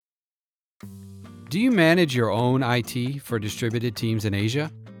Do you manage your own IT for distributed teams in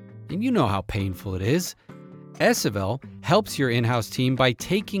Asia? And you know how painful it is. Esivel helps your in-house team by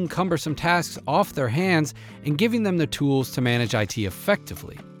taking cumbersome tasks off their hands and giving them the tools to manage IT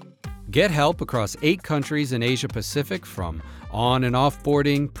effectively. Get help across 8 countries in Asia Pacific, from on and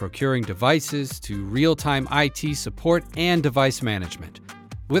offboarding, procuring devices, to real-time IT support and device management.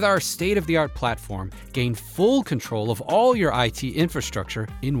 With our state-of-the-art platform, gain full control of all your IT infrastructure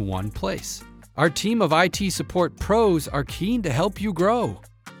in one place. Our team of IT support pros are keen to help you grow.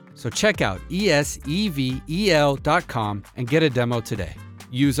 So check out esevel.com and get a demo today.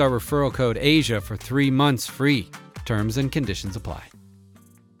 Use our referral code ASIA for 3 months free. Terms and conditions apply.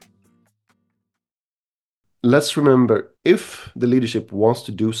 Let's remember, if the leadership wants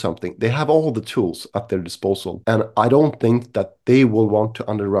to do something, they have all the tools at their disposal. And I don't think that they will want to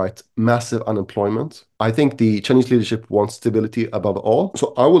underwrite massive unemployment. I think the Chinese leadership wants stability above all.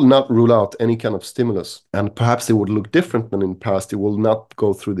 So I will not rule out any kind of stimulus. And perhaps it would look different than in the past. It will not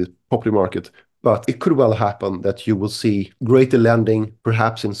go through the property market. But it could well happen that you will see greater lending,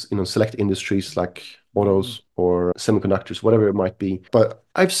 perhaps in select industries like autos or semiconductors, whatever it might be. But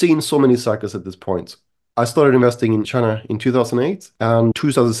I've seen so many cycles at this point. I started investing in China in 2008, and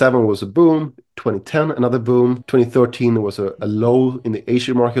 2007 was a boom, 2010 another boom, 2013 was a low in the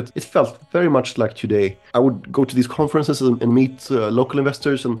Asian market. It felt very much like today. I would go to these conferences and meet local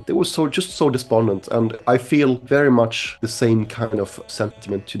investors, and they were so despondent, and I feel very much the same kind of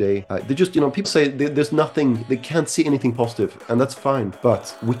sentiment today. They just, people say there's nothing, they can't see anything positive, and that's fine,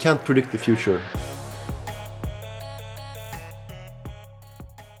 but we can't predict the future.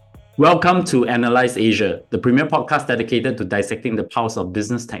 Welcome to Analyze Asia, the premier podcast dedicated to dissecting the pulse of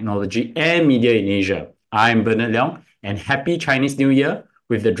business, technology, and media in Asia. I'm Bernard Leong, and happy Chinese New Year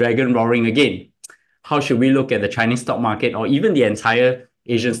with the dragon roaring again. How should we look at the Chinese stock market, or even the entire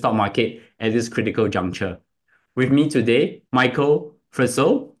Asian stock market, at this critical juncture? With me today, Michael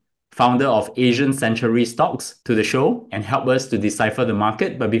Fritzell, founder of Asian Century Stocks, to the show and help us to decipher the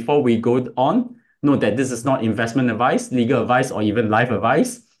market. But before we go on, note that this is not investment advice, legal advice, or even life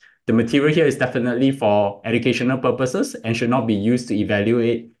advice. The material here is definitely for educational purposes and should not be used to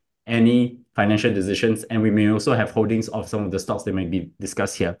evaluate any financial decisions. And we may also have holdings of some of the stocks that may be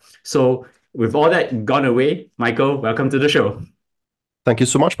discussed here. So with all that gone away, Michael, welcome to the show. Thank you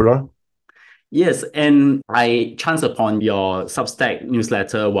so much, Bernard. Yes, and I chanced upon your Substack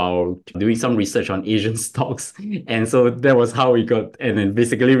newsletter while doing some research on Asian stocks. And so that was how we got, and then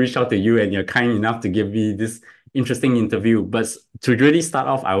basically reached out to you, and you're kind enough to give me this interesting interview. But to really start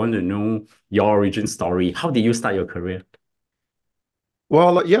off, I want to know your origin story. How did you start your career?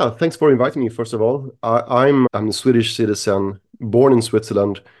 Well, yeah, thanks for inviting me, first of all. I'm a Swedish citizen, born in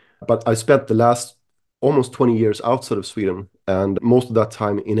Switzerland, but I spent the last almost 20 years outside of Sweden, and most of that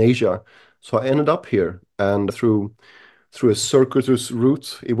time in Asia. So I ended up here, and through a circuitous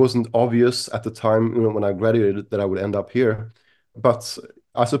route. It wasn't obvious at the time, when I graduated, that I would end up here. But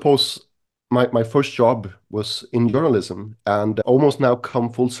I suppose my first job was in journalism, and almost now come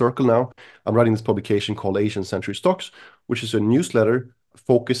full circle now. I'm writing this publication called Asian Century Stocks, which is a newsletter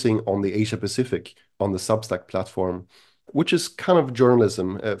focusing on the Asia Pacific on the Substack platform, which is kind of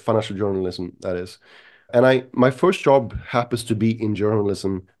journalism, financial journalism, that is. And my first job happens to be in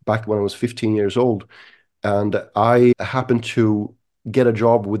journalism back when I was 15 years old. And I happened to get a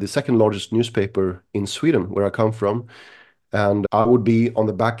job with the second largest newspaper in Sweden, where I come from. And I would be on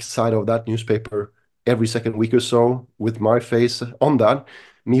the back side of that newspaper every second week or so with my face on that,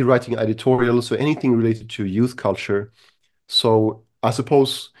 me writing editorials, so anything related to youth culture. So I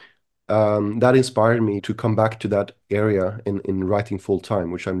suppose that inspired me to come back to that area in writing full time,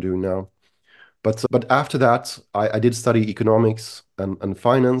 which I'm doing now. But after that, I did study economics and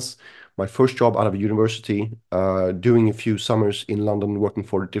finance. My first job out of university, doing a few summers in London, working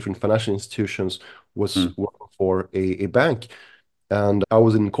for different financial institutions, was working for a bank. And I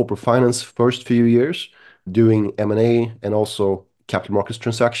was in corporate finance first few years, doing M&A and also capital markets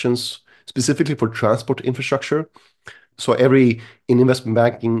transactions, specifically for transport infrastructure. So in investment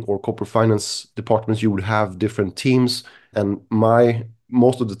banking or corporate finance departments, you would have different teams. And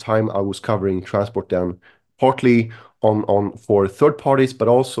most of the time I was covering transport then, partly on for third parties, but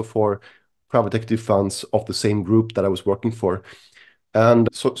also for private equity funds of the same group that I was working for. And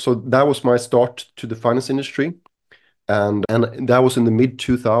so that was my start to the finance industry. And that was in the mid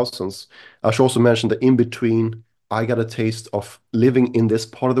 2000s. I should also mention that in between, I got a taste of living in this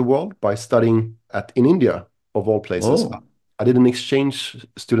part of the world by studying in India, of all places. Oh. I did an exchange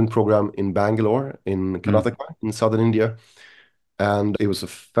student program in Bangalore, in Karnataka, in southern India. And it was a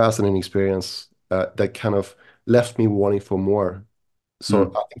fascinating experience that kind of left me wanting for more.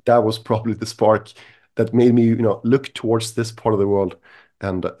 So I think that was probably the spark that made me, look towards this part of the world.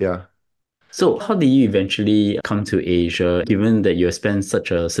 And yeah. So, how did you eventually come to Asia, given that you have spent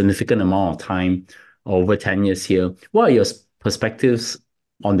such a significant amount of time, over 10 years here? What are your perspectives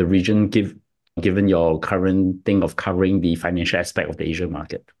on the region, given your current thing of covering the financial aspect of the Asian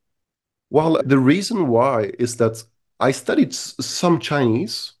market? Well, the reason why is that I studied some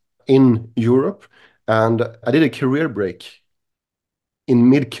Chinese in Europe, and I did a career break in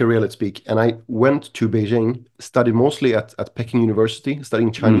mid-career, let's speak, and I went to Beijing, studied mostly at Peking University,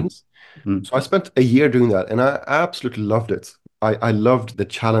 studying Chinese. So I spent a year doing that, and I absolutely loved it. I loved the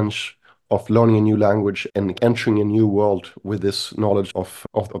challenge of learning a new language and entering a new world with this knowledge of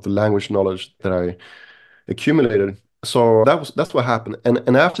the language knowledge that I accumulated. So that's what happened.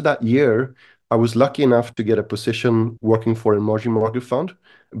 And after that year, I was lucky enough to get a position working for an emerging market fund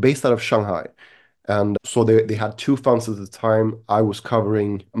based out of Shanghai. And so they had two funds at the time. I was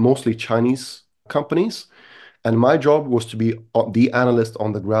covering mostly Chinese companies, and my job was to be the analyst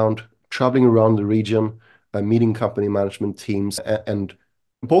on the ground, traveling around the region, meeting company management teams, and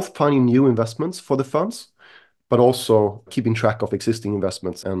both finding new investments for the funds, but also keeping track of existing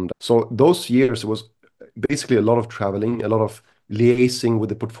investments. And so those years, it was basically a lot of traveling, a lot of liaising with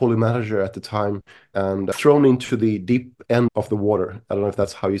the portfolio manager at the time, and thrown into the deep end of the water. I don't know if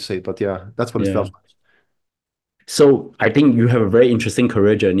that's how you say it, but yeah, that's what it felt like. So I think you have a very interesting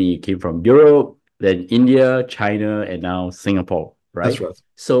career journey. You came from Europe, then India, China, and now Singapore, right? That's right.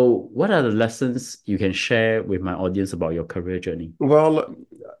 So what are the lessons you can share with my audience about your career journey? Well,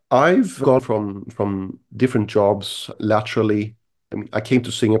 I've gone from different jobs laterally. I mean, I came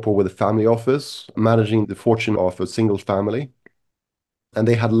to Singapore with a family office, managing the fortune of a single family. And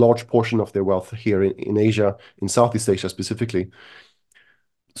they had a large portion of their wealth here in Asia, in Southeast Asia specifically.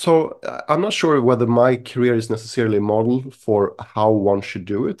 So I'm not sure whether my career is necessarily a model for how one should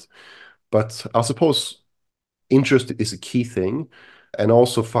do it, but I suppose interest is a key thing, and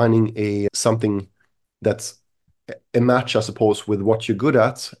also finding something that's a match, I suppose, with what you're good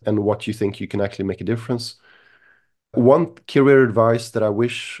at and what you think you can actually make a difference. One career advice that I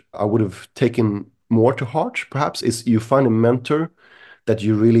wish I would have taken more to heart, perhaps, is you find a mentor that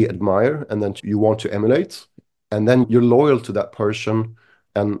you really admire and that you want to emulate, and then you're loyal to that person,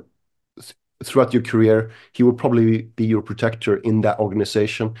 and throughout your career, he will probably be your protector in that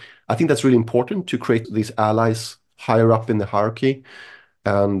organization. I think that's really important to create these allies higher up in the hierarchy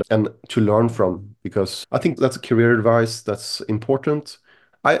and to learn from, because I think that's a career advice that's important.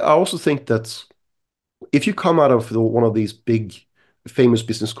 I also think that if you come out of one of these big famous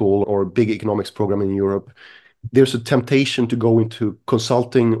business school or big economics program in Europe, there's a temptation to go into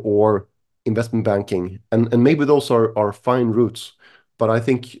consulting or investment banking, and maybe those are fine routes, but I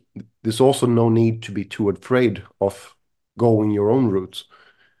think there's also no need to be too afraid of going your own route,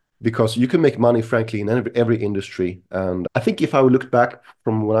 because you can make money, frankly, in every industry. And I think if I would look back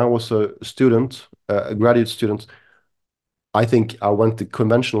from when I was a student, a graduate student, I think I went the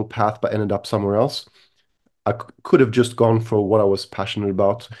conventional path but ended up somewhere else. I could have just gone for what I was passionate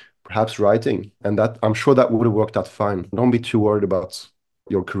about, perhaps writing, and that I'm sure that would have worked out fine. Don't be too worried about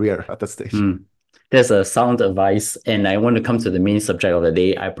your career at that stage. That's a sound advice, and I want to come to the main subject of the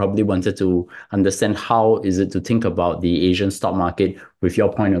day. I probably wanted to understand how is it to think about the Asian stock market with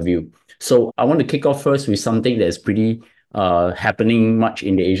your point of view. So I want to kick off first with something that's pretty happening much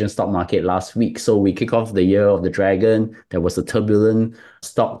in the Asian stock market last week. So we kick off the year of the dragon. There was a turbulent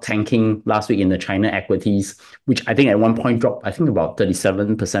stock tanking last week in the China equities, which I think at one point dropped, I think about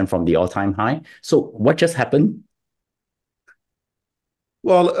 37% from the all-time high. So what just happened?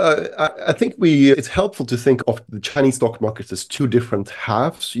 Well, I think it's helpful to think of the Chinese stock market as two different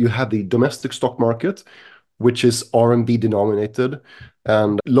halves. You have the domestic stock market, which is RMB denominated,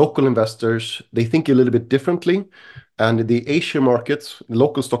 and local investors, they think a little bit differently. And the Asian markets,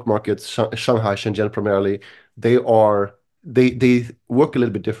 local stock markets, Shanghai, Shenzhen primarily, they work a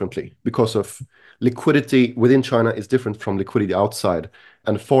little bit differently because of liquidity within China is different from liquidity outside,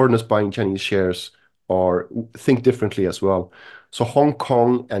 and foreigners buying Chinese shares think differently as well. So Hong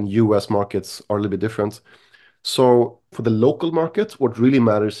Kong and US markets are a little bit different. So for the local market, what really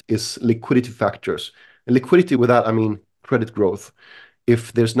matters is liquidity factors. And liquidity, with that, I mean credit growth.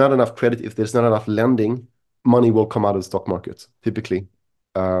 If there's not enough credit, if there's not enough lending, money will come out of the stock market, typically.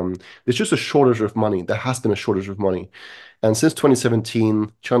 There's just a shortage of money. There has been a shortage of money. And since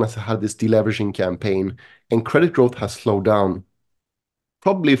 2017, China has had this deleveraging campaign, and credit growth has slowed down,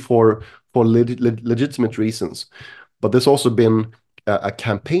 probably for legitimate reasons. But there's also been a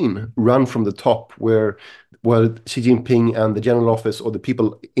campaign run from the top where Xi Jinping and the general office or the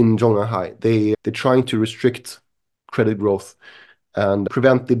people in Zhongnanhai, they're trying to restrict credit growth. and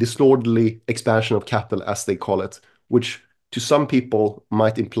prevent the disorderly expansion of capital, as they call it, which to some people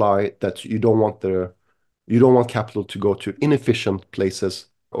might imply that you don't want capital to go to inefficient places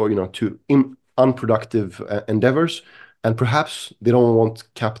or to unproductive endeavors, and perhaps they don't want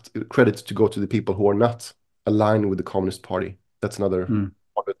credit to go to the people who are not aligned with the Communist Party. That's another part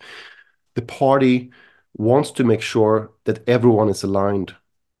of it. The party wants to make sure that everyone is aligned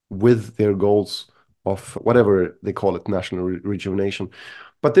with their goals of whatever they call it, national rejuvenation.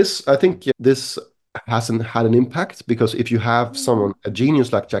 But I think this hasn't had an impact, because if you have someone, a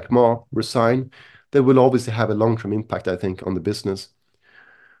genius like Jack Ma, resign, they will obviously have a long-term impact, I think, on the business.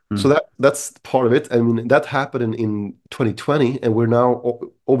 So that's part of it. I mean, that happened in 2020, and we're now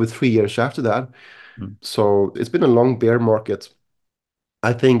over 3 years after that. So it's been a long bear market.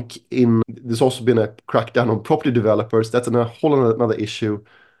 I think there's also been a crackdown on property developers. That's a whole another issue.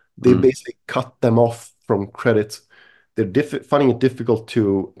 They basically cut them off from credit. They're finding it difficult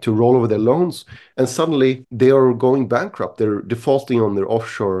to roll over their loans, and suddenly they are going bankrupt. They're defaulting on their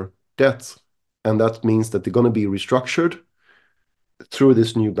offshore debts, and that means that they're going to be restructured through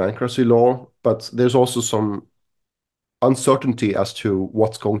this new bankruptcy law. But there's also some uncertainty as to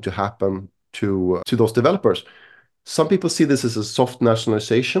what's going to happen to those developers. Some people see this as a soft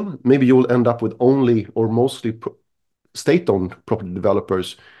nationalization. Maybe you will end up with only or mostly state-owned property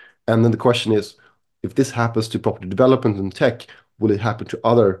developers. And then the question is, if this happens to property development and tech, will it happen to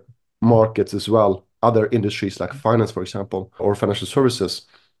other markets as well, other industries like finance, for example, or financial services?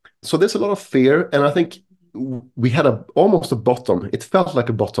 So there's a lot of fear, and I think we had almost a bottom. It felt like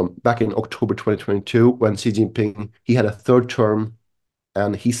a bottom back in October 2022 when Xi Jinping, he had a third term,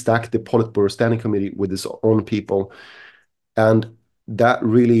 and he stacked the Politburo Standing Committee with his own people. And that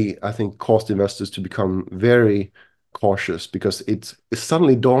really, I think, caused investors to become very cautious, because it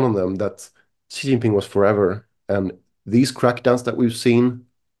suddenly dawned on them that Xi Jinping was forever. And these crackdowns that we've seen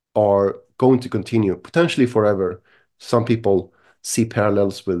are going to continue, potentially forever. Some people see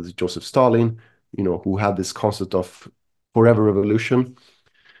parallels with Joseph Stalin, who had this concept of forever revolution.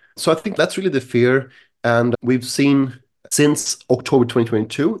 So I think that's really the fear. And we've seen since October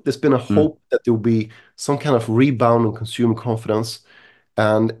 2022, there's been a hope that there will be some kind of rebound in consumer confidence.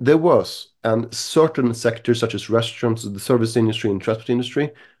 And there was. And certain sectors, such as restaurants, the service industry, and transport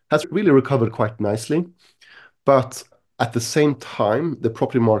industry, has really recovered quite nicely. But at the same time, the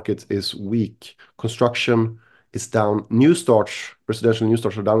property market is weak. Construction is down. Residential new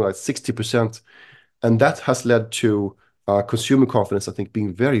starts are down like 60%. And that has led to consumer confidence, I think,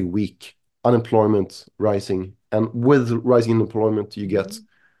 being very weak, unemployment rising. And with rising unemployment, you get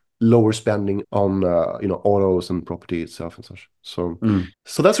lower spending on autos and property itself and such. So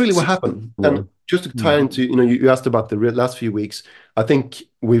that's really what happened. And just to tie into, you asked about the last few weeks. I think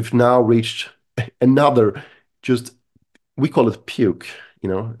we've now reached another, we call it puke,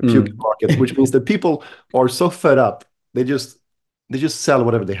 puke market, which means that people are so fed up, they just sell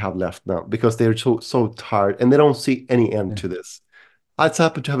whatever they have left now, because they're so tired and they don't see any end to this. I'd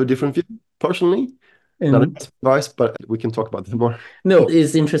happen to have a different view personally. Not advice, but we can talk about that more. No,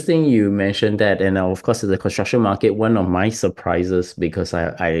 it's interesting you mentioned that. And of course, the construction market, one of my surprises, because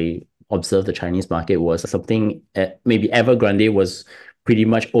I observed the Chinese market, was something maybe Evergrande was pretty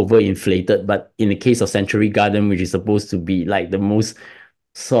much overinflated. But in the case of Century Garden, which is supposed to be like the most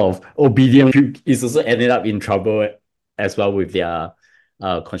sort of obedient, is also ended up in trouble as well with their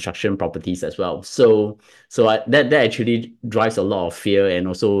construction properties as well. So that actually drives a lot of fear. And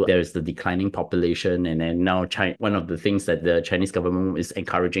also there is the declining population. And then now one of the things that the Chinese government is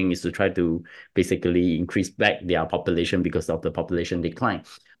encouraging is to try to basically increase back their population because of the population decline.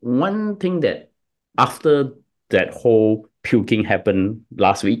 One thing that after that whole puking happened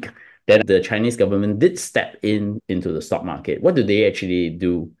last week, that the Chinese government did step into the stock market. What do they actually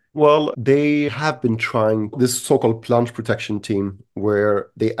do? Well, they have been trying this so-called plunge protection team, where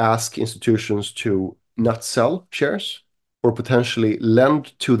they ask institutions to not sell shares or potentially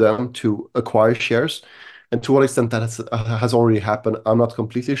lend to them to acquire shares. And to what extent that has already happened, I'm not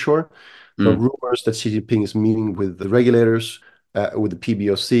completely sure. There are rumors that Xi Jinping is meeting with the regulators, with the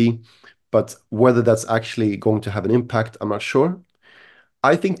PBOC, but whether that's actually going to have an impact, I'm not sure.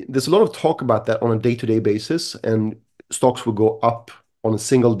 I think there's a lot of talk about that on a day-to-day basis, and stocks will go up on a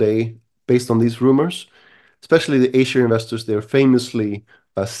single day based on these rumors. Especially the Asian investors, they're famously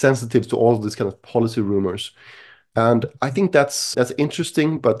sensitive to all of these kind of policy rumors. And I think that's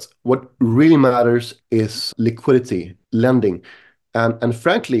interesting, but what really matters is liquidity, lending. And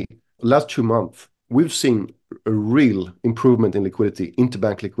frankly, last 2 months, we've seen a real improvement in liquidity,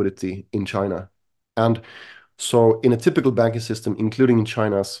 interbank liquidity in China. And so in a typical banking system, including in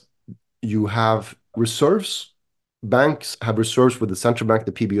China's, you have reserves banks have reserves with the central bank,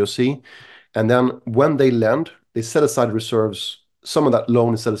 the PBOC, and then when they lend, they set aside reserves. Some of that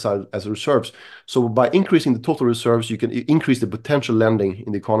loan is set aside as reserves. So by increasing the total reserves, you can increase the potential lending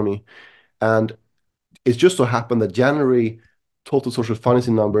in the economy. And it's just so happened that January total social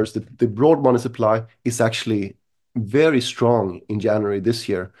financing numbers, the broad money supply is actually very strong in January this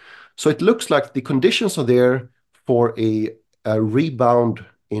year. So it looks like the conditions are there for a rebound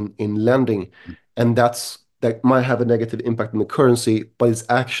in lending, and that might have a negative impact on the currency, but it's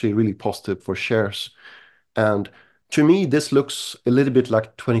actually really positive for shares. And to me, this looks a little bit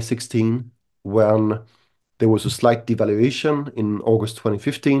like 2016 when there was a slight devaluation in August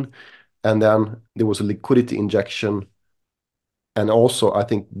 2015, and then there was a liquidity injection, and also, I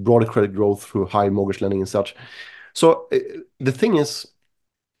think, broader credit growth through high mortgage lending and such. So the thing is,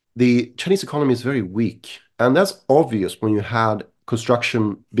 the Chinese economy is very weak, and that's obvious when you had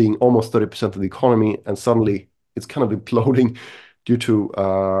construction being almost 30% of the economy, and suddenly it's kind of imploding due to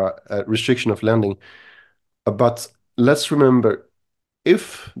a restriction of lending. But let's remember,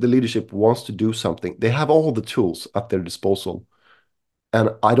 if the leadership wants to do something, they have all the tools at their disposal.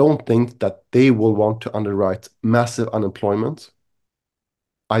 And I don't think that they will want to underwrite massive unemployment.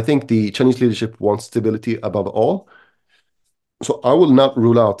 I think the Chinese leadership wants stability above all. So I will not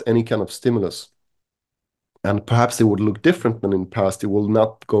rule out any kind of stimulus. And perhaps it would look different than in the past. It will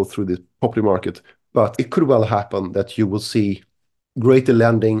not go through the property market, but it could well happen that you will see greater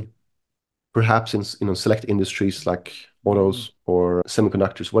lending, perhaps in select industries like autos or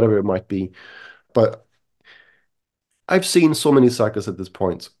semiconductors, whatever it might be. But I've seen so many cycles at this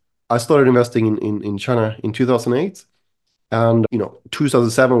point. I started investing in China in 2008. And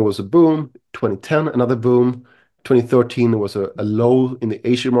 2007 was a boom, 2010 another boom, 2013 there was a low in the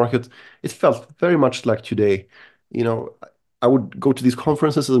Asian market. It felt very much like today. You know, I would go to these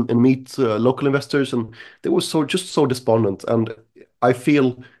conferences and meet local investors, and they were so despondent. And I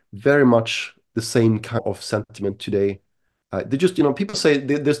feel very much the same kind of sentiment today. They just, people say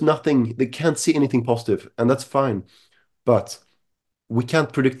there's nothing, they can't see anything positive, and that's fine. But we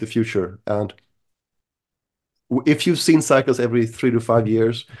can't predict the future. And if you've seen cycles every 3 to 5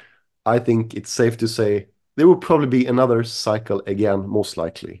 years, I think it's safe to say there will probably be another cycle again, most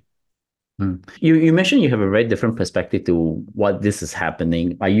likely. You mentioned you have a very different perspective to what this is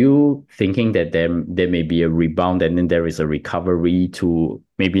happening. Are you thinking that there may be a rebound and then there is a recovery to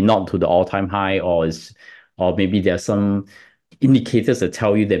maybe not to the all-time high, or maybe there are some indicators that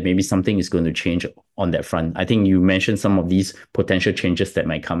tell you that maybe something is going to change on that front? I think you mentioned some of these potential changes that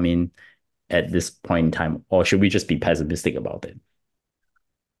might come in at this point in time, or should we just be pessimistic about it?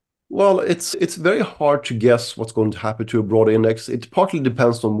 Well, it's very hard to guess what's going to happen to a broad index. It partly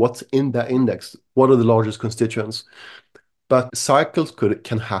depends on what's in that index. What are the largest constituents? But cycles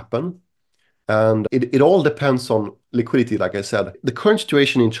can happen, and it all depends on liquidity, like I said. The current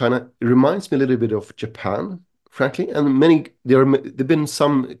situation in China reminds me a little bit of Japan, frankly, and there've been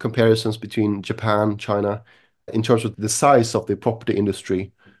some comparisons between Japan, China, in terms of the size of the property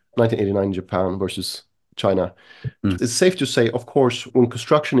industry, 1989 Japan versus China. It's safe to say, of course, when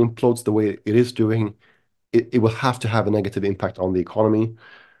construction implodes the way it is doing, it will have to have a negative impact on the economy.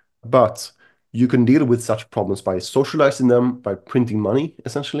 But you can deal with such problems by socializing them, by printing money,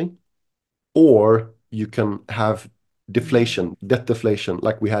 essentially. Or you can have deflation, debt deflation,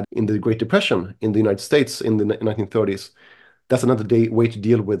 like we had in the Great Depression in the United States in the 1930s. That's another way to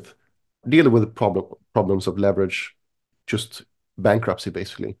deal with problems of leverage, just bankruptcy,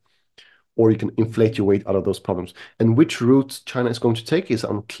 basically. Or you can inflate your way out of those problems. And which route China is going to take is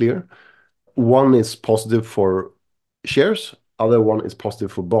unclear. One is positive for shares, other one is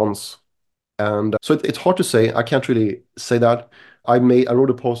positive for bonds. And so it's hard to say. I can't really say that. I wrote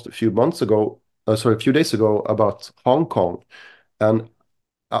a post a few days ago about Hong Kong. And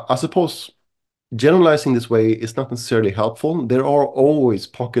I suppose generalizing this way is not necessarily helpful. There are always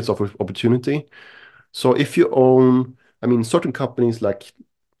pockets of opportunity. So if you own, certain companies like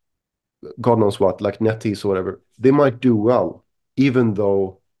God knows what, like NetEase or whatever, they might do well, even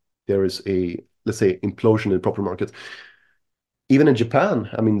though there is let's say, implosion in the property market. Even in Japan,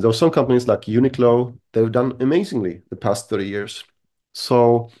 there are some companies like Uniqlo, they've done amazingly the past 30 years.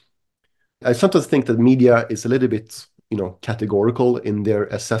 So I sometimes think that media is a little bit, categorical in their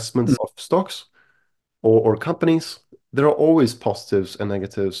assessments of stocks or companies. There are always positives and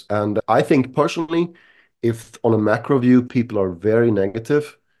negatives. And I think personally, if on a macro view, people are very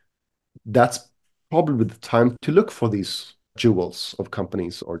negative, that's probably the time to look for these jewels of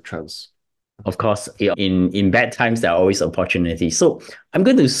companies or trends. Of course, in bad times, there are always opportunities. So I'm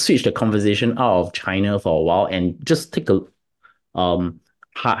going to switch the conversation out of China for a while and just take a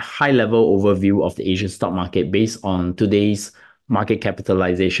high level overview of the Asian stock market based on today's market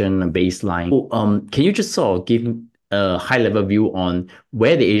capitalization baseline. Can you just sort of give a high level view on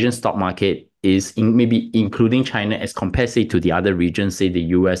where the Asian stock market is, maybe including China as compared, say, to the other regions, say the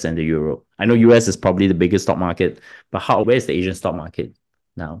US and the Europe? I know US is probably the biggest stock market, but where's the Asian stock market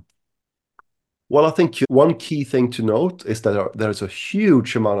now? Well, I think one key thing to note is that there's a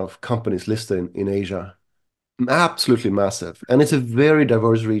huge amount of companies listed in Asia, absolutely massive, and it's a very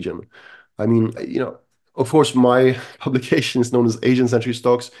diverse region. I mean, of course, my publication is known as Asian Century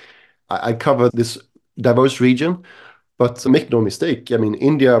Stocks. I cover this diverse region, but make no mistake, I mean,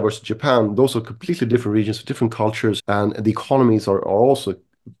 India versus Japan, those are completely different regions with different cultures, and the economies are also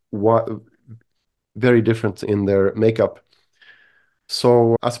very different in their makeup.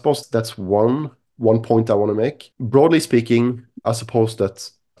 So I suppose that's one point I want to make. Broadly speaking, I suppose that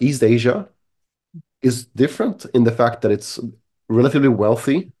East Asia is different in the fact that it's relatively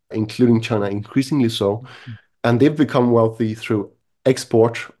wealthy, including China, increasingly so, and they've become wealthy through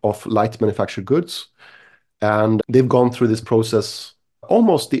export of light manufactured goods. And they've gone through this process,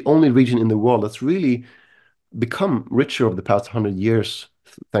 almost the only region in the world that's really become richer over the past 100 years,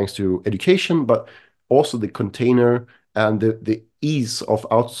 thanks to education, but also the container and the ease of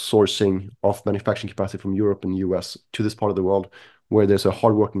outsourcing of manufacturing capacity from Europe and US to this part of the world, where there's a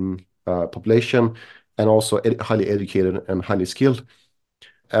hardworking population and also highly educated and highly skilled.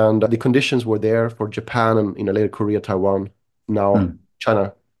 And the conditions were there for Japan and later Korea, Taiwan, now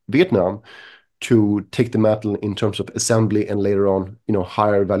China, Vietnam, to take the mantle in terms of assembly and later on,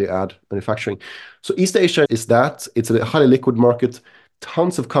 higher value add manufacturing. So East Asia is that. It's a highly liquid market,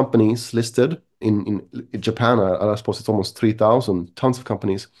 tons of companies listed in Japan. I suppose it's almost 3,000, tons of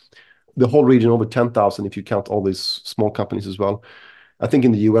companies. The whole region over 10,000 if you count all these small companies as well. I think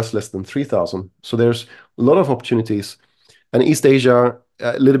in the US less than 3,000. So there's a lot of opportunities. And East Asia,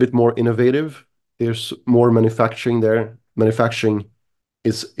 a little bit more innovative. There's more manufacturing there. Manufacturing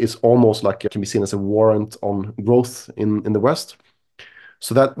is almost like it can be seen as a warrant on growth in the West.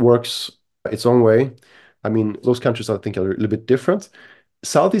 So that works its own way. I mean, those countries I think are a little bit different.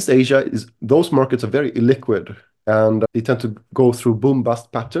 Southeast Asia those markets are very illiquid and they tend to go through boom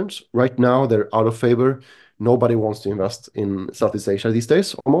bust patterns. Right now they're out of favor. Nobody wants to invest in Southeast Asia these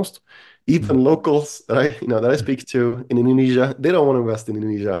days, almost. Even locals that I speak to in Indonesia, they don't want to invest in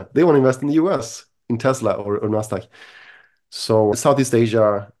Indonesia. They want to invest in the US, in Tesla or Nasdaq. So Southeast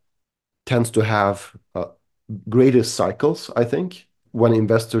Asia tends to have greatest cycles, I think, when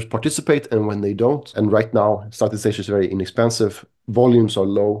investors participate and when they don't. And right now, Southeast Asia is very inexpensive. Volumes are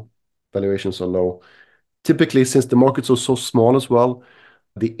low, valuations are low. Typically, since the markets are so small as well,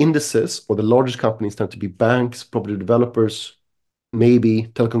 the indices or the largest companies tend to be banks, property developers, maybe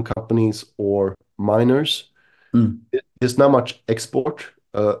telecom companies or miners. There's not much export.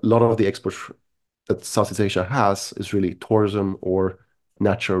 A lot of the export that Southeast Asia has is really tourism or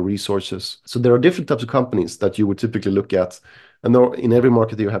natural resources. So there are different types of companies that you would typically look at. And in every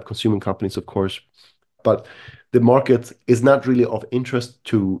market, you have consuming companies, of course. But the market is not really of interest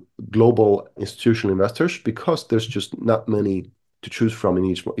to global institutional investors because there's just not many to choose from in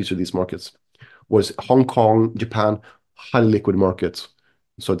each of these markets. Whereas Hong Kong, Japan, highly liquid markets.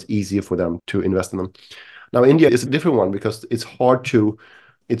 So it's easier for them to invest in them. Now, India is a different one because it's hard to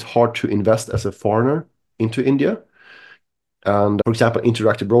invest as a foreigner into India. And for example,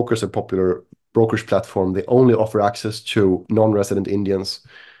 Interactive Brokers, a popular brokerage platform, they only offer access to non-resident Indians.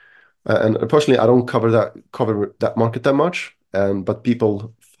 And personally, I don't cover that market that much. But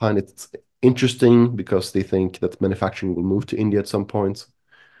people find it interesting because they think that manufacturing will move to India at some point.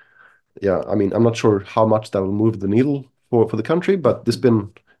 Yeah, I mean, I'm not sure how much that will move the needle for the country, but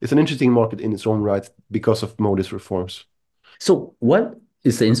it's an interesting market in its own right because of Modi's reforms. So what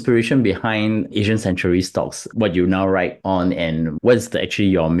is the inspiration behind Asian Century Stocks, what you now write on, and what is actually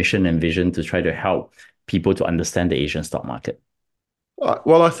your mission and vision to try to help people to understand the Asian stock market?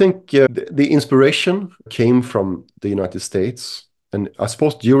 Well, I think the inspiration came from the United States. And I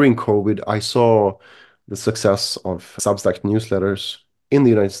suppose during COVID, I saw the success of Substack newsletters in the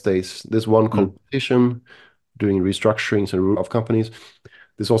United States. There's one called Petition, doing restructurings of companies.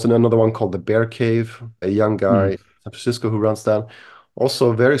 There's also another one called The Bear Cave, a young guy in San Francisco who runs that.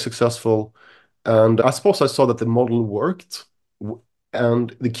 Also very successful. And I suppose I saw that the model worked.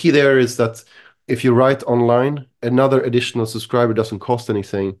 And the key there is that if you write online, another additional subscriber doesn't cost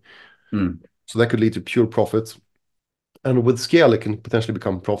anything. So that could lead to pure profit. And with scale, it can potentially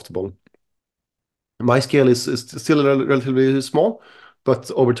become profitable. My scale is still relatively small, but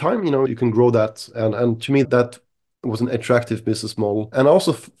over time, you can grow that. And to me, that was an attractive business model. And I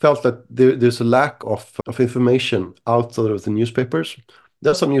also felt that there's a lack of information outside of the newspapers.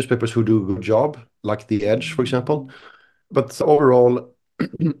 There's some newspapers who do a good job, like The Edge, for example. But overall,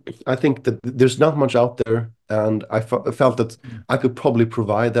 I think that there's not much out there, and I felt that I could probably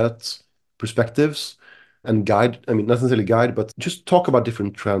provide that perspectives and guide. I mean, not necessarily guide, but just talk about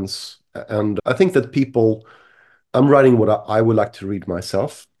different trends. And I think that I'm writing what I would like to read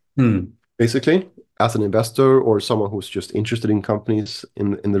myself, basically, as an investor or someone who's just interested in companies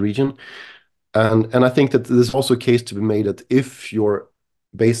in the region. And I think that there's also a case to be made that if you're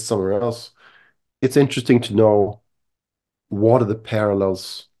based somewhere else, it's interesting to know what are the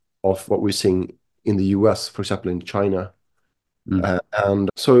parallels of what we're seeing in the US, for example, in China. And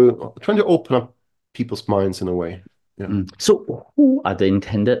so trying to open up people's minds in a way. Yeah. So who are the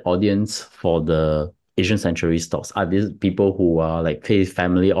intended audience for the Asian Century stocks? Are these people who are like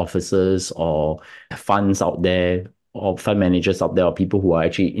family offices or funds out there or fund managers out there or people who are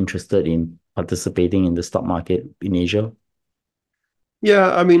actually interested in participating in the stock market in Asia?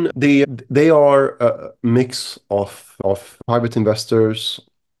 Yeah, I mean they are a mix of private investors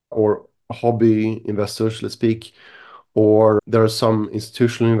or hobby investors, let's speak, or there are some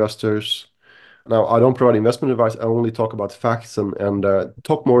institutional investors. Now, I don't provide investment advice. I only talk about facts and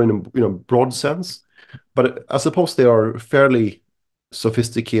talk more in a broad sense. But I suppose they are fairly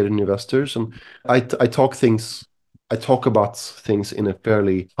sophisticated investors, and I talk about things in a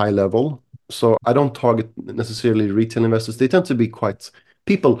fairly high level. So I don't target necessarily retail investors. They tend to be quite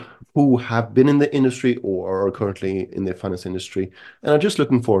people who have been in the industry or are currently in the finance industry and are just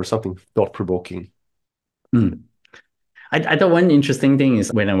looking for something thought-provoking. I thought one interesting thing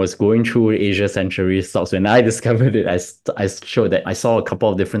is when I was going through Asia Century stocks, when I discovered it, I showed that I saw a couple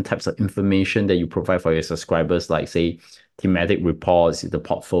of different types of information that you provide for your subscribers, like say thematic reports, the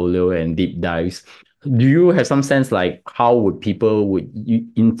portfolio, and deep dives. Do you have some sense like how would people would you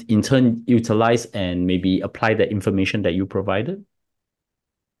in turn utilize and maybe apply the information that you provided?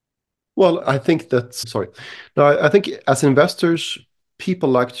 Well, I think that, sorry. No, I think as investors, people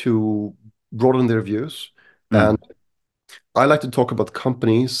like to broaden their views. And I like to talk about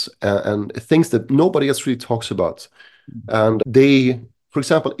companies and things that nobody else really talks about. And for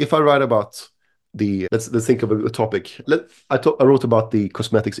example, if I write about let's think of a topic. I wrote about the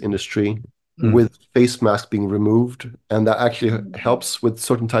cosmetics industry with face masks being removed, and that actually helps with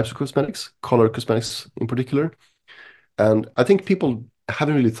certain types of cosmetics, color cosmetics in particular. And I think people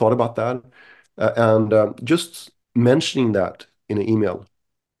haven't really thought about that. And just mentioning that in an email,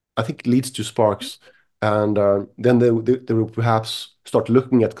 I think leads to sparks. And then they will perhaps start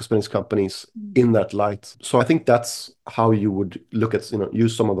looking at cosmetics companies in that light. So I think that's how you would look at,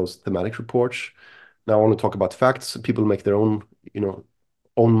 use some of those thematic reports. Now I want to talk about facts. People make their own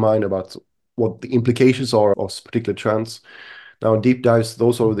mind about what the implications are of particular trends. Now deep dives,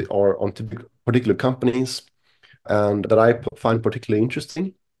 those are on particular companies and that I find particularly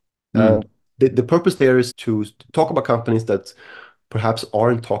interesting. And the purpose there is to talk about companies that perhaps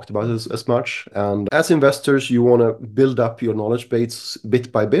aren't talked about as much. And as investors, you want to build up your knowledge base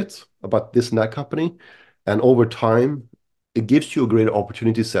bit by bit about this and that company. And over time, it gives you a greater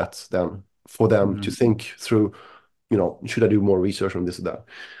opportunity set then for them to think through, should I do more research on this or that?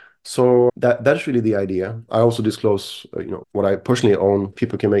 So that's really the idea. I also disclose, what I personally own.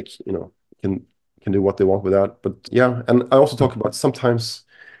 People can make, can do what they want with that. But yeah, and I also talk about sometimes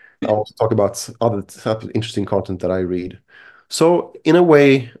I also talk about other type of interesting content that I read. So in a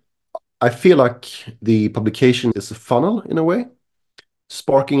way, I feel like the publication is a funnel in a way,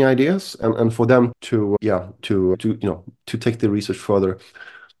 sparking ideas and for them to take the research further.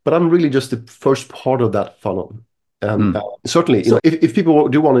 But I'm really just the first part of that funnel. And certainly, if people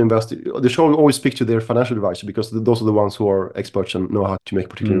do want to invest, they should always speak to their financial advisor because those are the ones who are experts and know how to make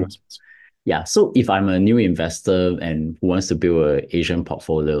particular investments. Yeah, so if I'm a new investor and who wants to build an Asian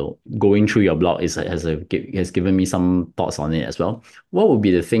portfolio, going through your blog has given me some thoughts on it as well. What would be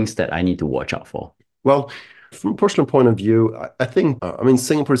the things that I need to watch out for? Well, from a personal point of view, I think,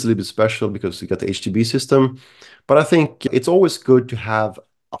 Singapore is a little bit special because you got the HDB system, but I think it's always good to have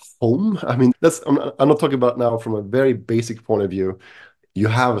a home. I mean, I'm not talking about now from a very basic point of view. You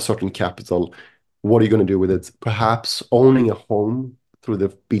have a certain capital. What are you going to do with it? Perhaps owning a home through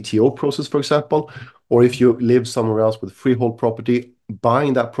the BTO process, for example, or if you live somewhere else with freehold property,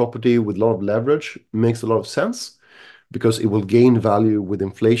 buying that property with a lot of leverage makes a lot of sense because it will gain value with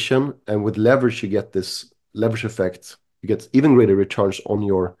inflation. And with leverage, you get this leverage effect. You get even greater returns on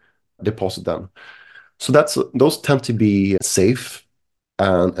your deposit then. So those tend to be safe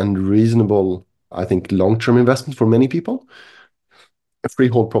and reasonable, I think, long-term investments for many people. A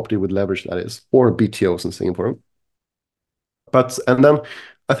freehold property with leverage, that is, or BTOs in Singapore. And then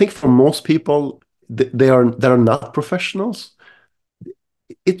I think for most people that are not professionals,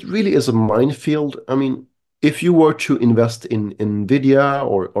 it really is a minefield. I mean, if you were to invest in Nvidia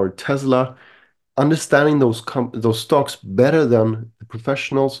or Tesla, understanding those stocks better than the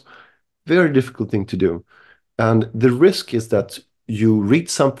professionals, very difficult thing to do. And the risk is that you read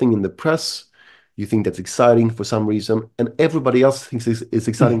something in the press, you think that's exciting for some reason, and everybody else thinks it's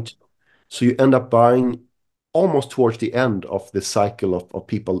exciting too. So you end up buying almost towards the end of the cycle of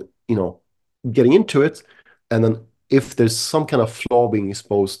people, getting into it. And then if there's some kind of flaw being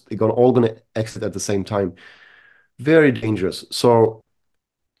exposed, they're all going to exit at the same time. Very dangerous. So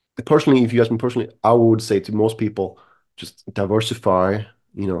personally, if you ask me personally, I would say to most people, just diversify,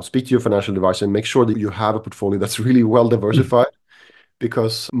 speak to your financial advisor and make sure that you have a portfolio that's really well diversified,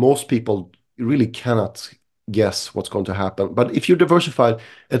 because most people really cannot guess what's going to happen. But if you're diversified,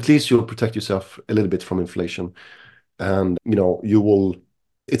 at least you'll protect yourself a little bit from inflation. And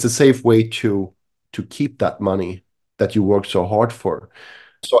it's a safe way to keep that money that you worked so hard for.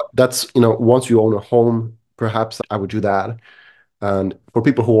 So that's, once you own a home, perhaps I would do that. And for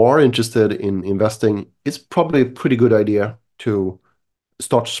people who are interested in investing, it's probably a pretty good idea to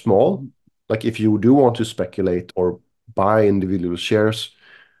start small. Like if you do want to speculate or buy individual shares,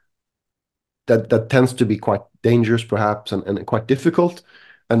 that tends to be quite dangerous perhaps and quite difficult,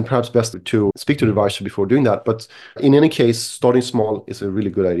 and perhaps best to speak to the advisor before doing that. But in any case, starting small is a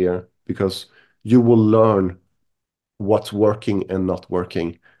really good idea because you will learn what's working and not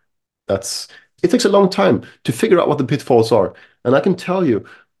working. It takes a long time to figure out what the pitfalls are. And I can tell you,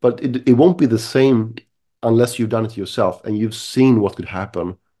 but it won't be the same unless you've done it yourself and you've seen what could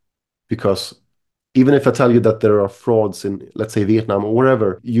happen. Because even if I tell you that there are frauds in, let's say, Vietnam or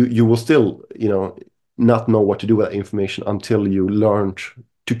wherever, you will still, not know what to do with that information until you learn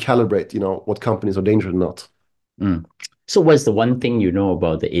to calibrate, what companies are dangerous or not. So what's the one thing you know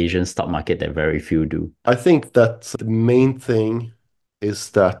about the Asian stock market that very few do? I think that the main thing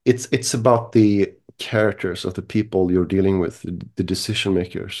is that it's about the characters of the people you're dealing with, the decision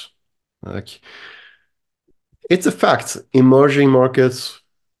makers. Like, it's a fact. Emerging markets,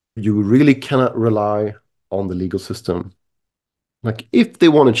 you really cannot rely on the legal system. Like, if they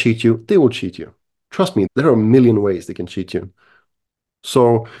want to cheat you, they will cheat you. Trust me, there are a million ways they can cheat you.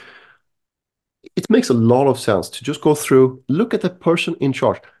 So it makes a lot of sense to just go through, look at the person in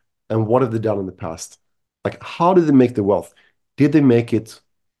charge, and what have they done in the past? Like, how did they make the wealth? Did they make it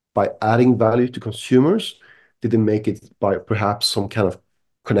by adding value to consumers? Did they make it by perhaps some kind of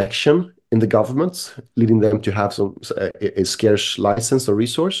connection in the government, leading them to have a scarce license or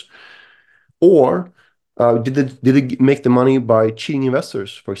resource? Or did they make the money by cheating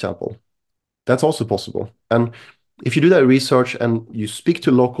investors, for example? That's also possible. And if you do that research and you speak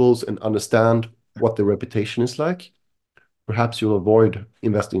to locals and understand what their reputation is like, perhaps you'll avoid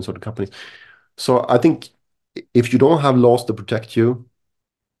investing in certain companies. So I think if you don't have laws to protect you,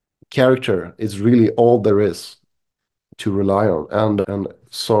 character is really all there is to rely on. And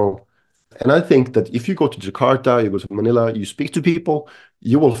I think that if you go to Jakarta, you go to Manila, you speak to people,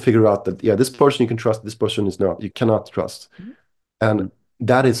 you will figure out that, yeah, this person you can trust, this person is not, you cannot trust. And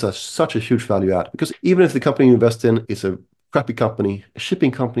that is such a huge value add, because even if the company you invest in is a crappy company, a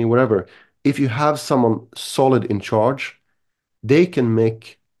shipping company, whatever, if you have someone solid in charge, they can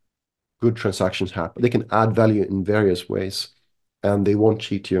make good transactions happen. They can add value in various ways and they won't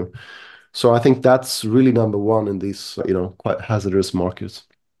cheat you. So I think that's really number one in these, quite hazardous markets.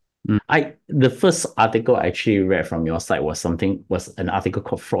 The first article I actually read from your site was an article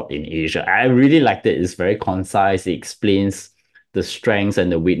called Fraud in Asia. I really liked it. It's very concise. It explains the strengths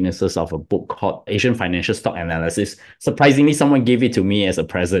and the weaknesses of a book called Asian Financial Stock Analysis. Surprisingly, someone gave it to me as a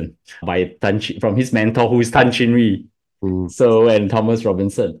present from his mentor, who is Tan Chin Wee. And Thomas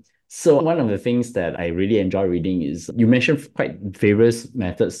Robinson. So one of the things that I really enjoy reading is you mentioned quite various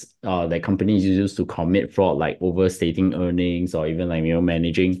methods that companies use to commit fraud, like overstating earnings or even like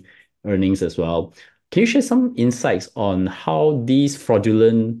managing earnings as well. Can you share some insights on how these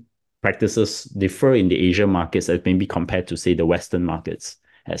fraudulent practices differ in the Asian markets as maybe compared to, say, the Western markets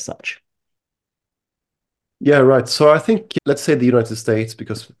as such? Yeah, right. So I think, let's say the United States,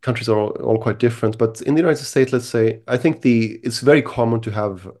 because countries are all quite different, but in the United States, let's say, I think it's very common to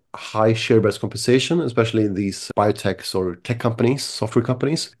have high share-based compensation, especially in these biotechs or tech companies, software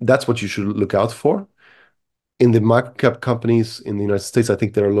companies. That's what you should look out for. In the microcap companies in the United States, I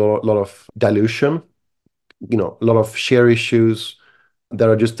think there are a lot of dilution, a lot of share issues that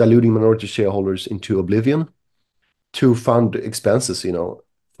are just diluting minority shareholders into oblivion to fund expenses,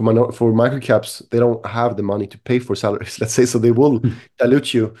 For microcaps, they don't have the money to pay for salaries, let's say, so they will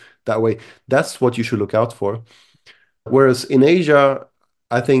dilute you that way. That's what you should look out for. Whereas in Asia,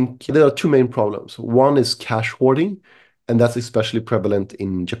 I think there are two main problems. One is cash hoarding, And that's especially prevalent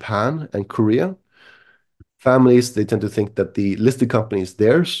in Japan and Korea. Families, they tend to think that the listed company is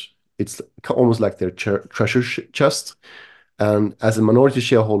theirs. It's almost like their treasure chest. And as a minority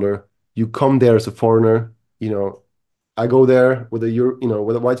shareholder, you come there as a foreigner. I go there with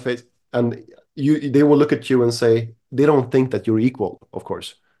with a white face, and they will look at you and say they don't think that you're equal, of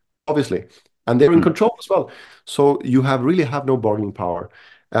course, obviously, and they're in control as well. So you really have no bargaining power.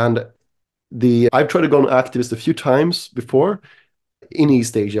 And I've tried to go on activist a few times before in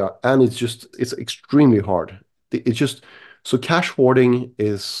East Asia, and it's extremely hard. It's just so cash hoarding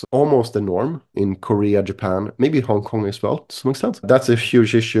is almost the norm in Korea, Japan, maybe Hong Kong as well to some extent. That's a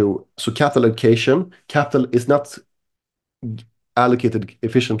huge issue. So capital allocation, capital is not allocated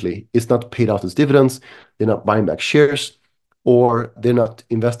efficiently. It's not paid out as dividends. They're not buying back shares, or they're not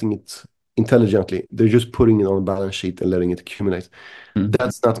investing it intelligently. They're just putting it on a balance sheet and letting it accumulate.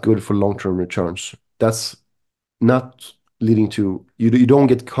 That's not good for long-term returns. That's not leading to you don't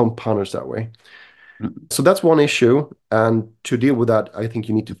get compounders that way. So that's one issue. And to deal with that, I think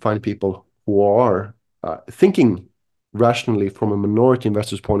you need to find people who are thinking rationally from a minority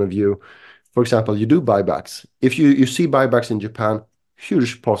investor's point of view. For example, you do buybacks. If you see buybacks in Japan,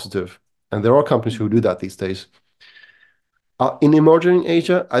 huge positive. And there are companies who do that these days. In emerging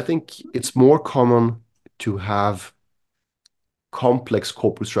Asia, I think it's more common to have complex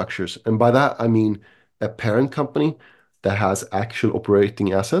corporate structures. And by that, I mean a parent company that has actual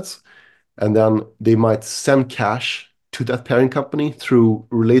operating assets. And then they might send cash to that parent company through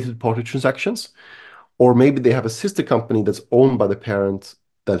related party transactions. Or maybe they have a sister company that's owned by the parent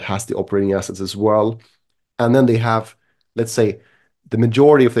that has the operating assets as well. And then they have, let's say, the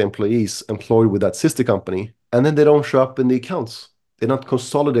majority of the employees employed with that sister company, and then they don't show up in the accounts. They're not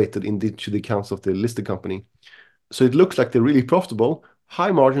consolidated into the accounts of the listed company. So it looks like they're really profitable,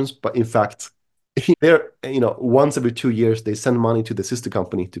 high margins, but in fact, they're, once every 2 years, they send money to the sister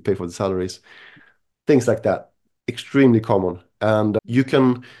company to pay for the salaries. Things like that, extremely common. And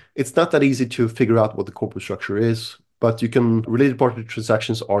it's not that easy to figure out what the corporate structure is, but related party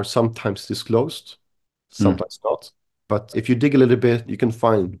transactions are sometimes disclosed, sometimes not. But if you dig a little bit, you can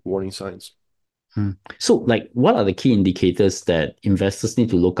find warning signs. So, what are the key indicators that investors need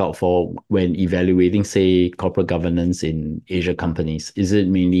to look out for when evaluating, say, corporate governance in Asia companies? Is it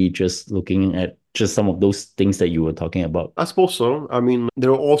mainly just looking at just some of those things that you were talking about? I suppose so. I mean,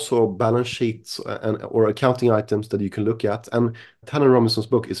 there are also balance sheets or accounting items that you can look at. And Tanner Robinson's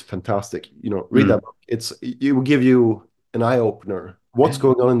book is fantastic. Read that book. It will give you an eye opener. What's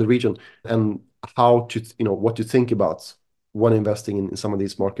going on in the region and how to, what to think about when investing in some of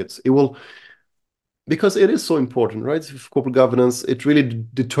these markets. Because it is so important, right? Corporate governance, it really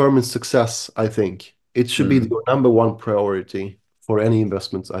determines success, I think. It should be your number one priority for any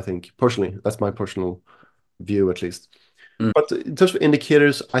investments, I think. Personally, that's my personal view, at least. But in terms of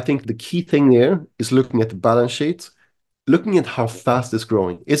indicators, I think the key thing there is looking at the balance sheet, looking at how fast it's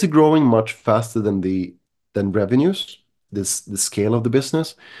growing. Is it growing much faster than revenues, the scale of the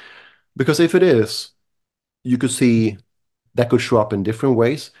business? Because if it is, you could see that could show up in different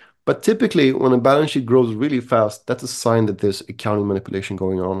ways. But typically, when a balance sheet grows really fast, that's a sign that there's accounting manipulation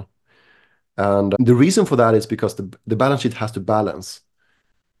going on. And the reason for that is because the balance sheet has to balance.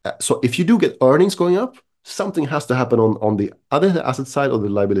 So if you do get earnings going up, something has to happen on the other asset side or the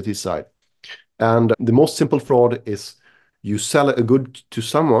liability side. And the most simple fraud is you sell a good to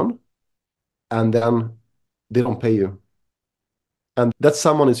someone and then they don't pay you. And that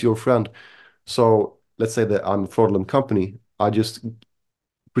someone is your friend. So let's say that I'm a fraudulent company. I just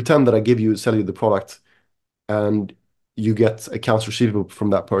pretend that sell you the product, and you get accounts receivable from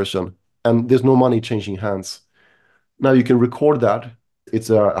that person, and there's no money changing hands. Now you can record that. It's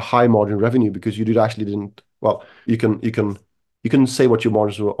a high margin revenue because you didn't. Well, you can say what your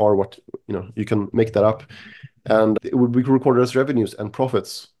margins are, what you can make that up, and it will be recorded as revenues and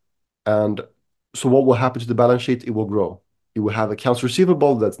profits. And so what will happen to the balance sheet? It will grow. It will have accounts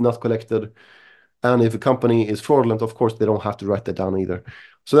receivable that's not collected. And if a company is fraudulent, of course, they don't have to write that down either.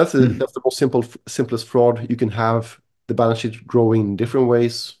 So that's the most simplest fraud. You can have the balance sheet growing in different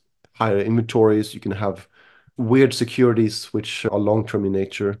ways, higher inventories. You can have weird securities, which are long-term in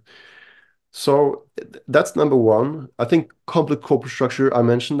nature. So that's number one. I think complex corporate structure, I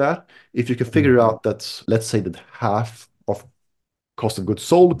mentioned that. If you can figure out that, let's say that half of cost of goods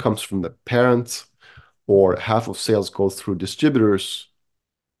sold comes from the parent, or half of sales goes through distributors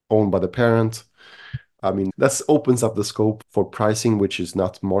owned by the parent, I mean, that opens up the scope for pricing, which is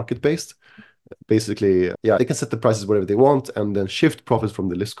not market-based. Basically, they can set the prices whatever they want and then shift profits from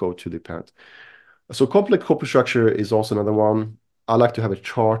the list code to the parent. So complex corporate structure is also another one. I like to have a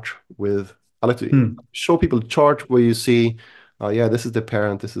chart with I like to show people a chart where you see, yeah, this is the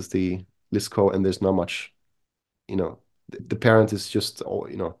parent, this is the listco, and there's not much, the parent is just,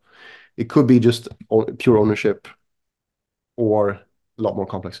 it could be just pure ownership or a lot more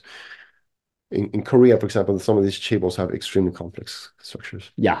complex. In Korea, for example, some of these chaebols have extremely complex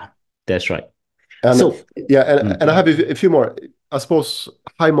structures. Yeah, that's right. And So, and I have a few more. I suppose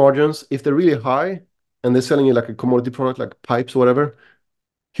high margins, if they're really high and they're selling you like a commodity product like pipes or whatever,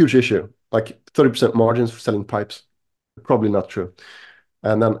 huge issue. Like 30% margins for selling pipes. Probably not true.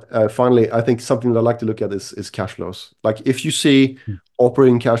 And then finally, I think something that I like to look at is cash flows. Like if you see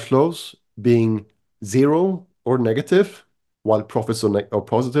operating cash flows being zero or negative while profits are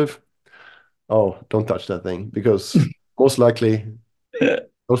positive, oh, don't touch that thing because most likely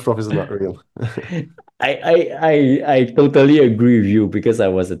those profits are not real. I totally agree with you because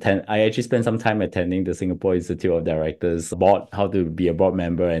I actually spent some time attending the Singapore Institute of Directors board, how to be a board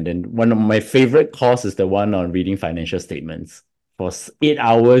member, and then one of my favorite course is the one on reading financial statements for 8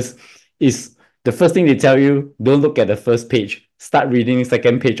 hours. Is the first thing they tell you, don't look at the first page, start reading the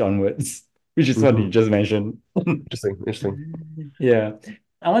second page onwards, which is what you just mentioned. Interesting. Yeah.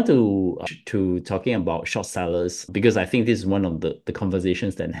 I want to talking about short sellers because I think this is one of the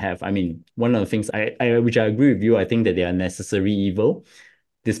conversations that have. I mean, one of the things which I agree with you, I think that they are necessary evil,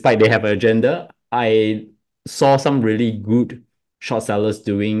 despite they have an agenda. I saw some really good short sellers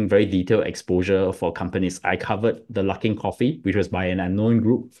doing very detailed exposure for companies. I covered the Luckin Coffee, which was by an unknown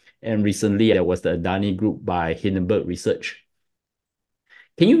group, and recently there was the Adani Group by Hindenburg Research.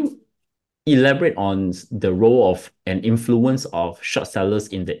 Can you elaborate on the role of and influence of short sellers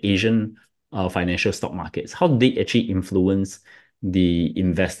in the Asian financial stock markets? How do they actually influence the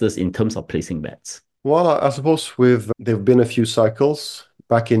investors in terms of placing bets? Well, I suppose there've been a few cycles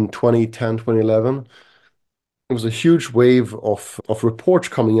back in 2010, 2011. There was a huge wave of reports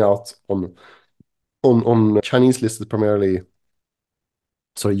coming out on Chinese listed primarily,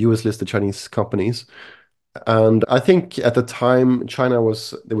 sorry, US listed Chinese companies. And I think at the time, there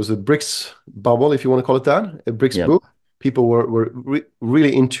was a BRICS bubble, if you want to call it that, a BRICS boom. People were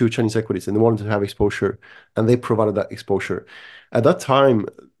really into Chinese equities and they wanted to have exposure, and they provided that exposure. At that time,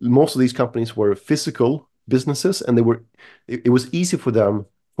 most of these companies were physical businesses, and it was easy for them,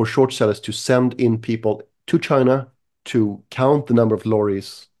 for short sellers, to send in people to China to count the number of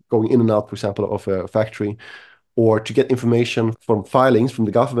lorries going in and out, for example, of a factory, or to get information from filings from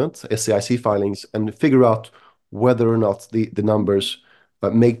the government, SCIC filings, and figure out whether or not the numbers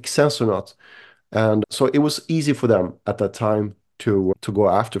make sense or not. And so it was easy for them at that time to go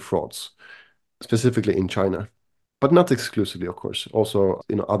after frauds, specifically in China, but not exclusively, of course, also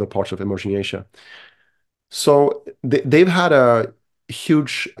in other parts of emerging Asia. So they've had a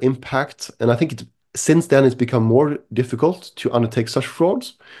huge impact, and I think since then it's become more difficult to undertake such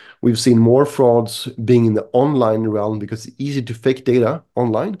frauds. We've seen more frauds being in the online realm because it's easy to fake data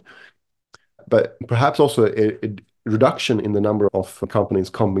online, but perhaps also a reduction in the number of companies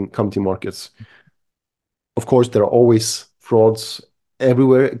come to markets. Of course, there are always frauds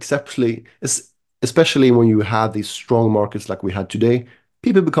everywhere, especially when you have these strong markets like we had today.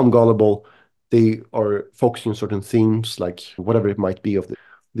 People become gullible. They are focusing on certain themes, like whatever it might be.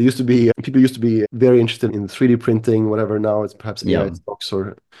 People used to be very interested in 3D printing, whatever. Now it's perhaps AI stocks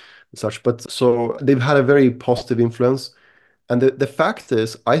or such. But so they've had a very positive influence. And the fact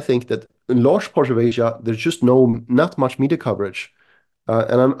is, I think that in large parts of Asia, there's just not much media coverage.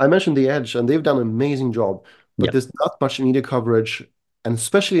 And I mentioned The Edge, and they've done an amazing job, but there's not much media coverage, and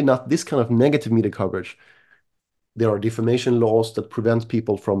especially not this kind of negative media coverage. There are defamation laws that prevent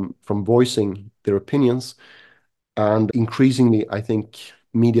people from voicing their opinions, and increasingly, I think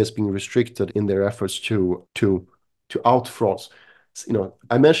media is being restricted in their efforts to out frauds.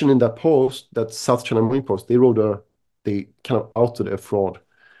 I mentioned in that post, that South China Morning Post, they kind of outed a fraud.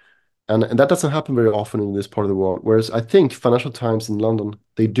 And that doesn't happen very often in this part of the world. Whereas I think Financial Times in London,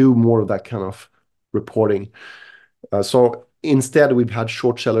 they do more of that kind of reporting. So instead, we've had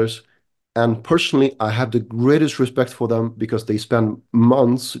short sellers. And personally, I have the greatest respect for them because they spend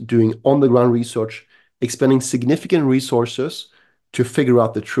months doing on-the-ground research, expending significant resources to figure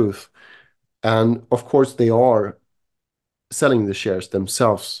out the truth. And of course, they are selling the shares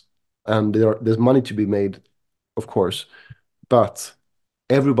themselves. And there's money to be made, of course. But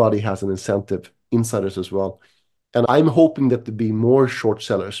everybody has an incentive, insiders as well. And I'm hoping that there be more short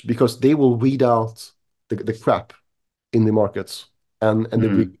sellers because they will weed out the crap in the markets, and there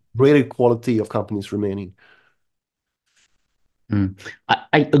will be greater quality of companies remaining. I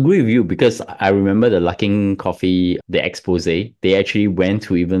agree with you because I remember the Luckin Coffee, the expose, they actually went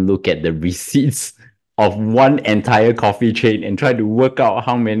to even look at the receipts of one entire coffee chain and try to work out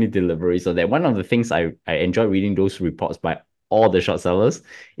how many deliveries are there. One of the things I enjoy reading those reports by all the short sellers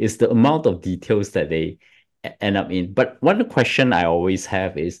is the amount of details that they end up in. But one question I always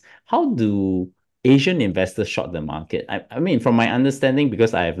have is, how do Asian investors short the market? I mean, from my understanding,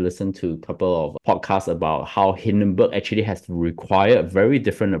 because I have listened to a couple of podcasts about how Hindenburg actually has to require a very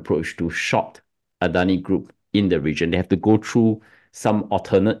different approach to short Adani Group in the region. They have to go through some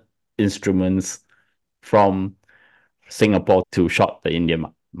alternate instruments from Singapore to short the Indian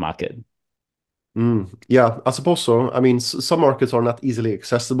market. Yeah, I suppose so. I mean, some markets are not easily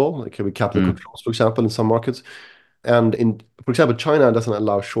accessible, like with capital controls, for example, in some markets. And for example, China doesn't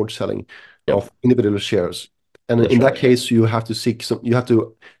allow short selling of individual shares. And That's in that right. case, you have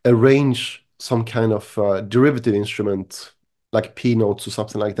to arrange some kind of derivative instrument, like P notes or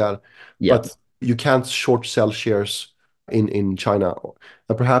something like that. Yeah. But you can't short sell shares in China,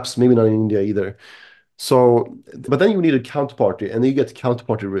 and perhaps maybe not in India either. So, but then you need a counterparty, and then you get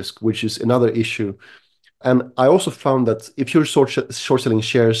counterparty risk, which is another issue. And I also found that if you're short selling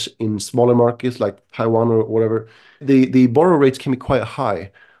shares in smaller markets like Taiwan or whatever, the borrow rates can be quite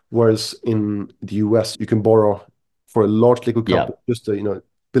high. Whereas in the US, you can borrow for a large liquid Yeah. company just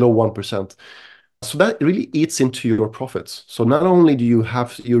below 1%. So that really eats into your profits. So not only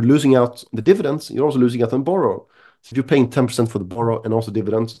you're losing out the dividends, you're also losing out on borrow. So if you're paying 10% for the borrow and also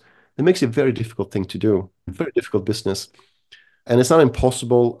dividends, it makes it a very difficult thing to do, very difficult business. And it's not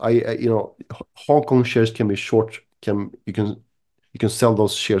impossible. Hong Kong shares can be short. You can sell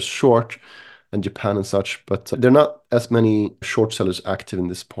those shares short, and Japan and such, but there are not as many short sellers active in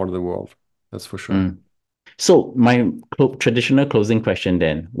this part of the world. That's for sure. So my traditional closing question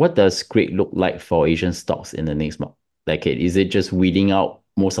then, what does great look like for Asian stocks in the next decade? Is it just weeding out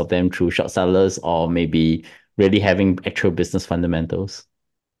most of them through short sellers, or maybe really having actual business fundamentals?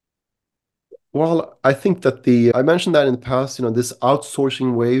 Well, I think that I mentioned that in the past, this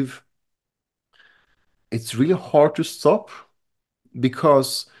outsourcing wave, it's really hard to stop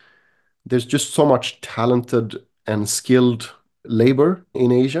because there's just so much talented and skilled labor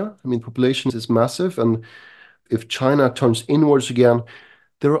in Asia. I mean, population is massive, and if China turns inwards again,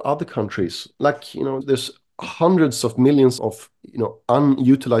 there are other countries like, there's hundreds of millions of,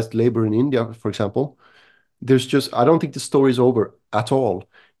 unutilized labor in India, for example. I don't think the story is over at all,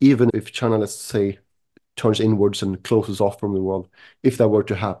 even if China, let's say, turns inwards and closes off from the world, if that were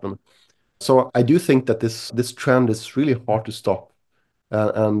to happen. So I do think that this trend is really hard to stop.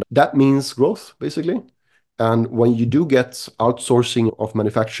 And that means growth, basically. And when you do get outsourcing of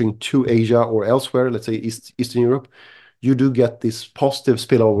manufacturing to Asia or elsewhere, let's say Eastern Europe, you do get these positive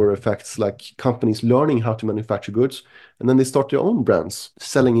spillover effects, like companies learning how to manufacture goods, and then they start their own brands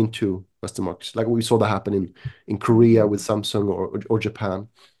selling into Western markets, like we saw that happen in Korea with Samsung or Japan.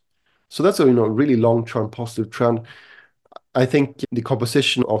 So that's a really long-term positive trend. I think the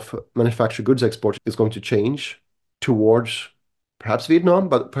composition of manufactured goods export is going to change towards perhaps Vietnam,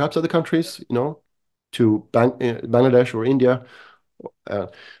 but perhaps other countries, to Bangladesh or India.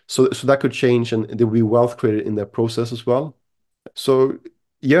 So that could change, and there will be wealth created in that process as well. So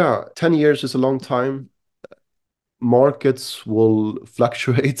yeah, 10 years is a long time. Markets will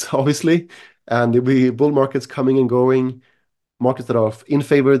fluctuate, obviously, and there'll be bull markets coming and going. Markets that are in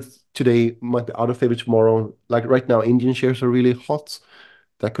favor today might be out of favor tomorrow. Like right now, Indian shares are really hot.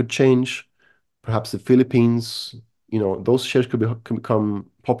 That could change. Perhaps the Philippines, those shares could become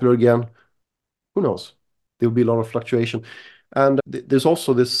popular again. Who knows? There will be a lot of fluctuation. And there's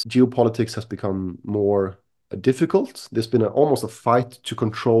also this geopolitics has become more difficult. There's been almost a fight to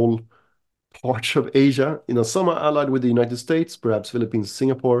control parts of Asia. Some are allied with the United States, perhaps Philippines,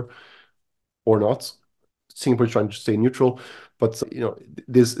 Singapore, or not. Singapore is trying to stay neutral. But,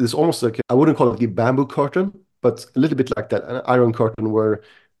 there's almost like, I wouldn't call it the bamboo curtain, but a little bit like that, an iron curtain where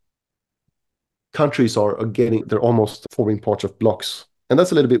countries they're almost forming parts of blocks. And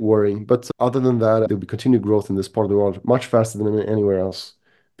that's a little bit worrying. But other than that, there'll be continued growth in this part of the world much faster than anywhere else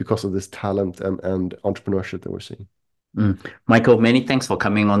because of this talent and entrepreneurship that we're seeing. Michael, many thanks for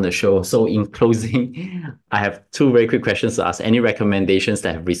coming on the show. So in closing, I have two very quick questions to ask. Any recommendations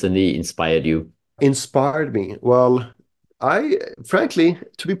that have recently inspired you? Inspired me? Well, frankly,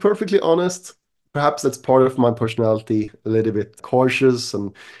 to be perfectly honest, perhaps that's part of my personality, a little bit cautious.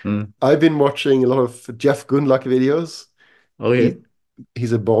 And I've been watching a lot of Jeff Gundlach videos. Okay.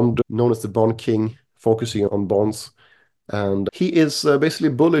 He's a bond, known as the bond king, focusing on bonds. And he is basically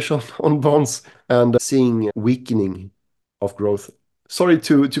bullish on bonds and seeing weakening of growth. Sorry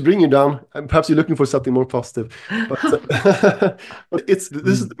to bring you down. Perhaps you're looking for something more positive. But, but this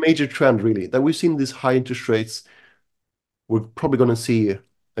is the major trend, really, that we've seen these high interest rates. We're probably going to see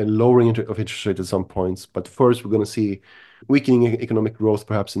a lowering of interest rates at some points. But first, we're going to see weakening economic growth,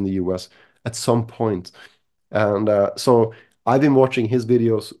 perhaps in the US at some point. And so I've been watching his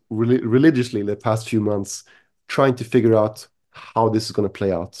videos religiously the past few months, trying to figure out how this is going to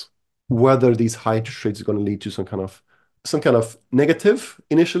play out, whether these high interest rates are going to lead to some kind of negative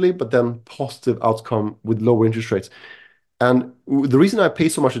initially, but then positive outcome with lower interest rates. And the reason I pay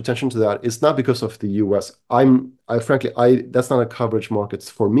so much attention to that is not because of the US. Frankly, that's not a coverage market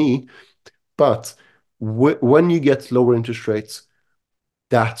for me. But when you get lower interest rates,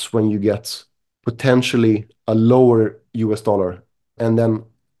 that's when you get potentially a lower US dollar and then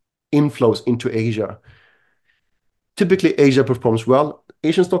inflows into Asia. Typically, Asia performs well.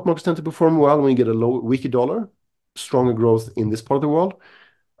 Asian stock markets tend to perform well when you get a weaker dollar, stronger growth in this part of the world.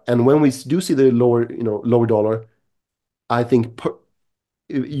 And when we do see the lower dollar, I think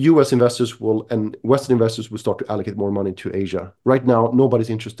US investors and Western investors will start to allocate more money to Asia. Right now, nobody's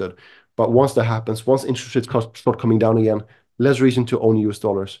interested. But once that happens, once interest rates start coming down again, less reason to own US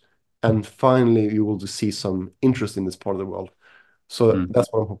dollars. And finally, you will just see some interest in this part of the world. So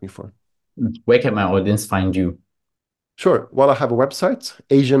that's what I'm hoping for. Where can my audience find you? Sure. Well, I have a website,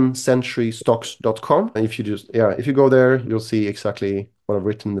 asiancenturystocks.com. And if you go there, you'll see exactly what I've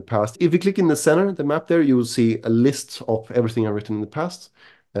written in the past. If you click in the center, the map there, you will see a list of everything I've written in the past,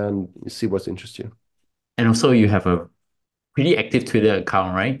 and you see what's interests you. And also, you have a pretty active Twitter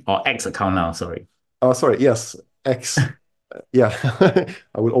account, right? Or X account now, sorry. Oh, sorry. Yes, X. Yeah,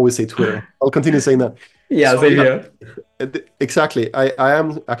 I will always say Twitter. I'll continue saying that. Yeah, same here. Exactly. I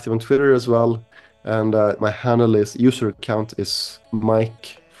am active on Twitter as well. And my user account is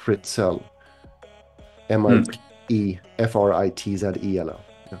Mike Fritzell. MikeFritzell.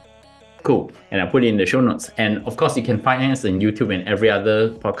 Yeah. Cool. And I'll put it in the show notes. And of course, you can find us on YouTube and every other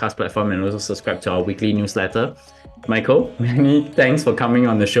podcast platform, and also subscribe to our weekly newsletter. Michael, many thanks for coming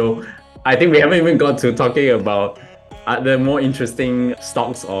on the show. I think we haven't even got to talking about other more interesting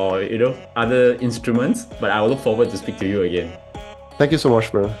stocks or other instruments, but I will look forward to speak to you again. Thank you so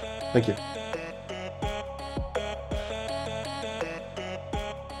much, bro. Thank you.